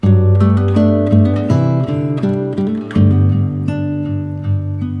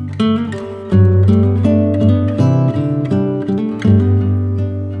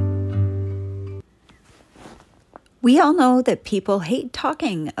all know that people hate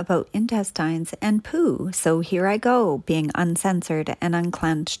talking about intestines and poo, so here I go, being uncensored and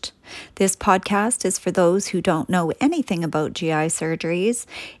unclenched. This podcast is for those who don't know anything about GI surgeries.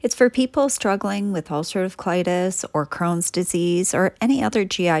 It's for people struggling with ulcerative colitis or Crohn's disease or any other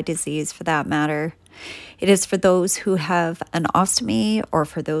GI disease for that matter. It is for those who have an ostomy or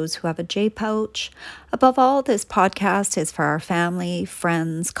for those who have a JPouch. Above all, this podcast is for our family,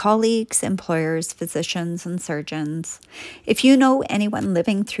 friends, colleagues, employers, physicians, and surgeons. If you know anyone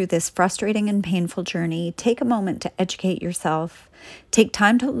living through this frustrating and painful journey, take a moment to educate yourself. Take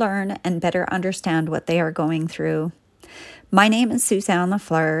time to learn and better understand what they are going through. My name is Suzanne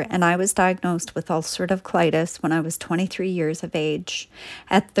Lafleur, and I was diagnosed with ulcerative colitis when I was 23 years of age.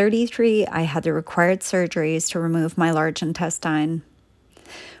 At 33, I had the required surgeries to remove my large intestine.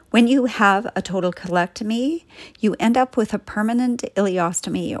 When you have a total colectomy, you end up with a permanent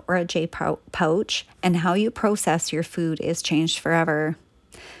ileostomy or a JPouch, and how you process your food is changed forever.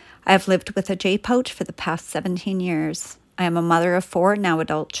 I have lived with a JPouch for the past 17 years. I am a mother of 4 now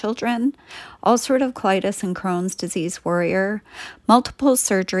adult children, ulcerative colitis and Crohn's disease warrior, multiple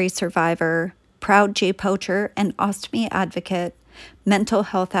surgery survivor, proud JPoucher and ostomy advocate, mental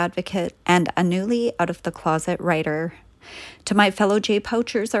health advocate, and a newly out-of-the-closet writer. To my fellow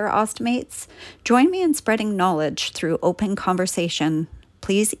JPouchers or ostomates, join me in spreading knowledge through open conversation.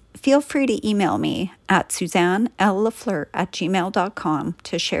 Please feel free to email me at suzannelafleur@gmail.com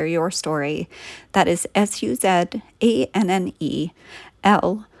to share your story. That is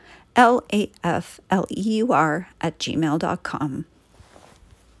SUZANNELLAFLEUR@gmail.com.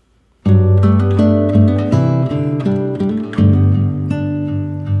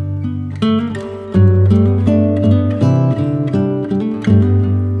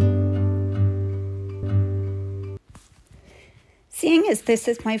 Seeing as this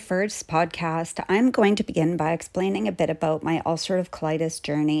is my first podcast, I'm going to begin by explaining a bit about my ulcerative colitis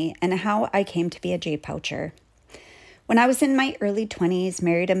journey and how I came to be a JPoucher. When I was in my early 20s,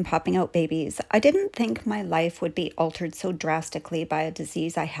 married and popping out babies, I didn't think my life would be altered so drastically by a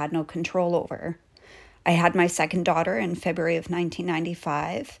disease I had no control over. I had my second daughter in February of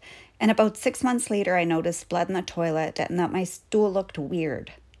 1995, and about 6 months later, I noticed blood in the toilet and that my stool looked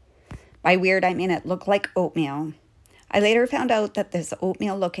weird. By weird, I mean it looked like oatmeal. I later found out that this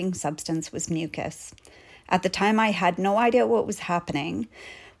oatmeal-looking substance was mucus. At the time, I had no idea what was happening,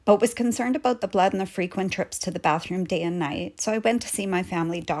 but was concerned about the blood and the frequent trips to the bathroom day and night, so I went to see my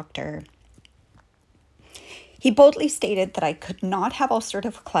family doctor. He boldly stated that I could not have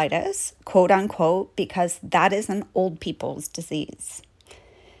ulcerative colitis, quote unquote, because that is an old people's disease.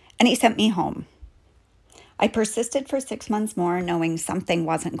 And he sent me home. I persisted for 6 months more, knowing something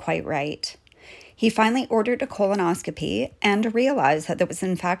wasn't quite right. He finally ordered a colonoscopy and realized that there was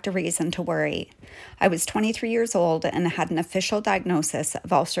in fact a reason to worry. I was 23 years old and had an official diagnosis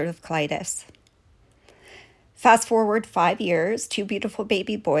of ulcerative colitis. Fast forward 5 years, 2 beautiful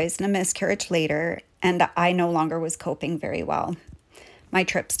baby boys and a miscarriage later, and I no longer was coping very well. My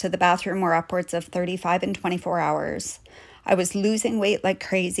trips to the bathroom were upwards of 35 and 24 hours. I was losing weight like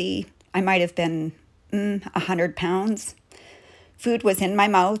crazy. I might have been 100 pounds. Food was in my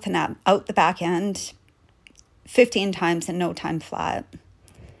mouth and out the back end 15 times in no time flat.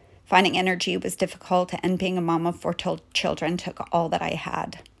 Finding energy was difficult, and being a mom of 4 children took all that I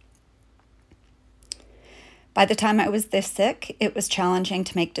had. By the time I was this sick, it was challenging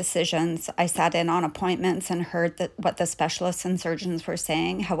to make decisions. I sat in on appointments and heard what the specialists and surgeons were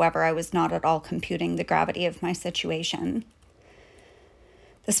saying. However, I was not at all computing the gravity of my situation.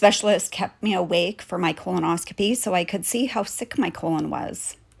 The specialist kept me awake for my colonoscopy so I could see how sick my colon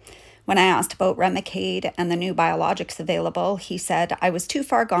was. When I asked about Remicade and the new biologics available, he said I was too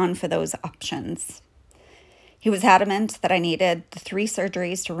far gone for those options. He was adamant that I needed the 3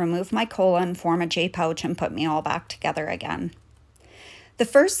 surgeries to remove my colon, form a JPouch, and put me all back together again. The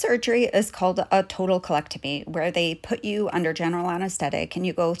first surgery is called a total colectomy, where they put you under general anesthetic and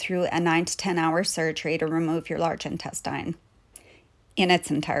you go through a 9 to 10 hour surgery to remove your large intestine in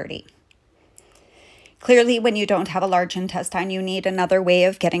its entirety. Clearly, when you don't have a large intestine, you need another way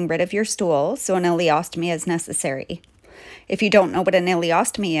of getting rid of your stool, so an ileostomy is necessary. If you don't know what an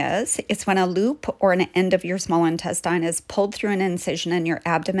ileostomy is, it's when a loop or an end of your small intestine is pulled through an incision in your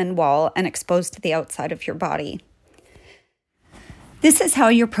abdomen wall and exposed to the outside of your body. This is how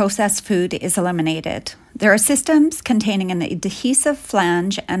your processed food is eliminated. There are systems containing an adhesive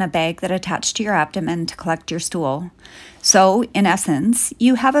flange and a bag that attach to your abdomen to collect your stool. So, in essence,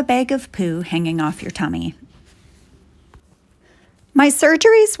 you have a bag of poo hanging off your tummy. My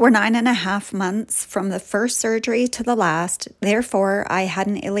surgeries were 9.5 months from the first surgery to the last. Therefore, I had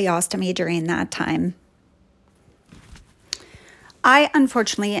an ileostomy during that time. I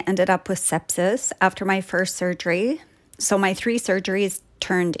unfortunately ended up with sepsis after my first surgery. So my 3 surgeries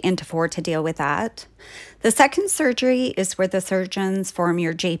turned into 4 to deal with that. The second surgery is where the surgeons form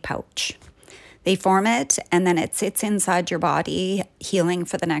your JPouch. They form it and then it sits inside your body, healing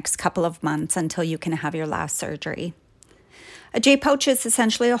for the next couple of months until you can have your last surgery. A JPouch is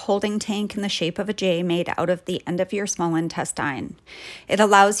essentially a holding tank in the shape of a J made out of the end of your small intestine. It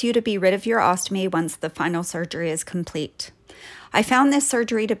allows you to be rid of your ostomy once the final surgery is complete. I found this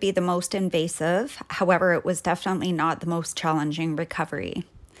surgery to be the most invasive, however, it was definitely not the most challenging recovery.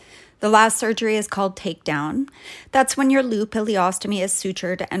 The last surgery is called takedown. That's when your loop ileostomy is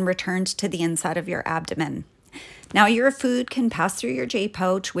sutured and returned to the inside of your abdomen. Now your food can pass through your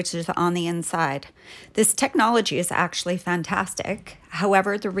JPouch, which is on the inside. This technology is actually fantastic.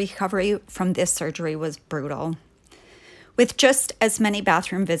 However, the recovery from this surgery was brutal. With just as many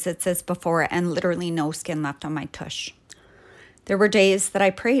bathroom visits as before and literally no skin left on my tush. There were days that I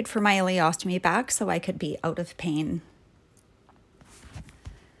prayed for my ileostomy back so I could be out of pain.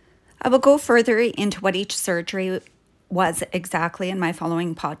 I will go further into what each surgery was exactly in my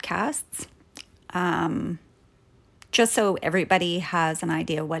following podcasts, just so everybody has an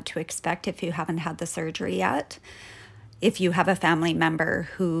idea what to expect if you haven't had the surgery yet. If you have a family member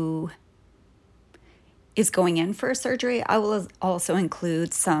who is going in for a surgery, I will also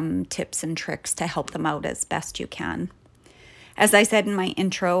include some tips and tricks to help them out as best you can. As I said in my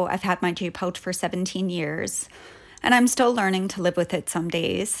intro, I've had my JPouch for 17 years, and I'm still learning to live with it some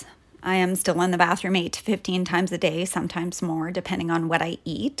days. I am still in the bathroom 8 to 15 times a day, sometimes more, depending on what I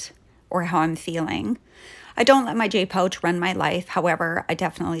eat or how I'm feeling. I don't let my JPouch run my life, however, I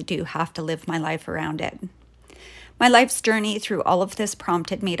definitely do have to live my life around it. My life's journey through all of this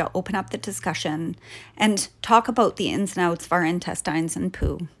prompted me to open up the discussion and talk about the ins and outs of our intestines and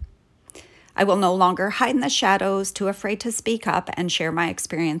poo. I will no longer hide in the shadows, too afraid to speak up and share my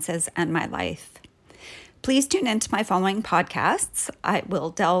experiences and my life. Please tune into my following podcasts. I will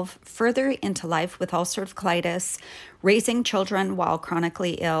delve further into life with ulcerative colitis, raising children while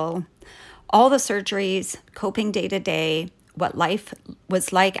chronically ill, all the surgeries, coping day to day, what life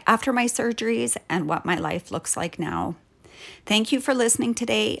was like after my surgeries, and what my life looks like now. Thank you for listening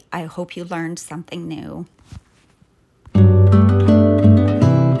today. I hope you learned something new.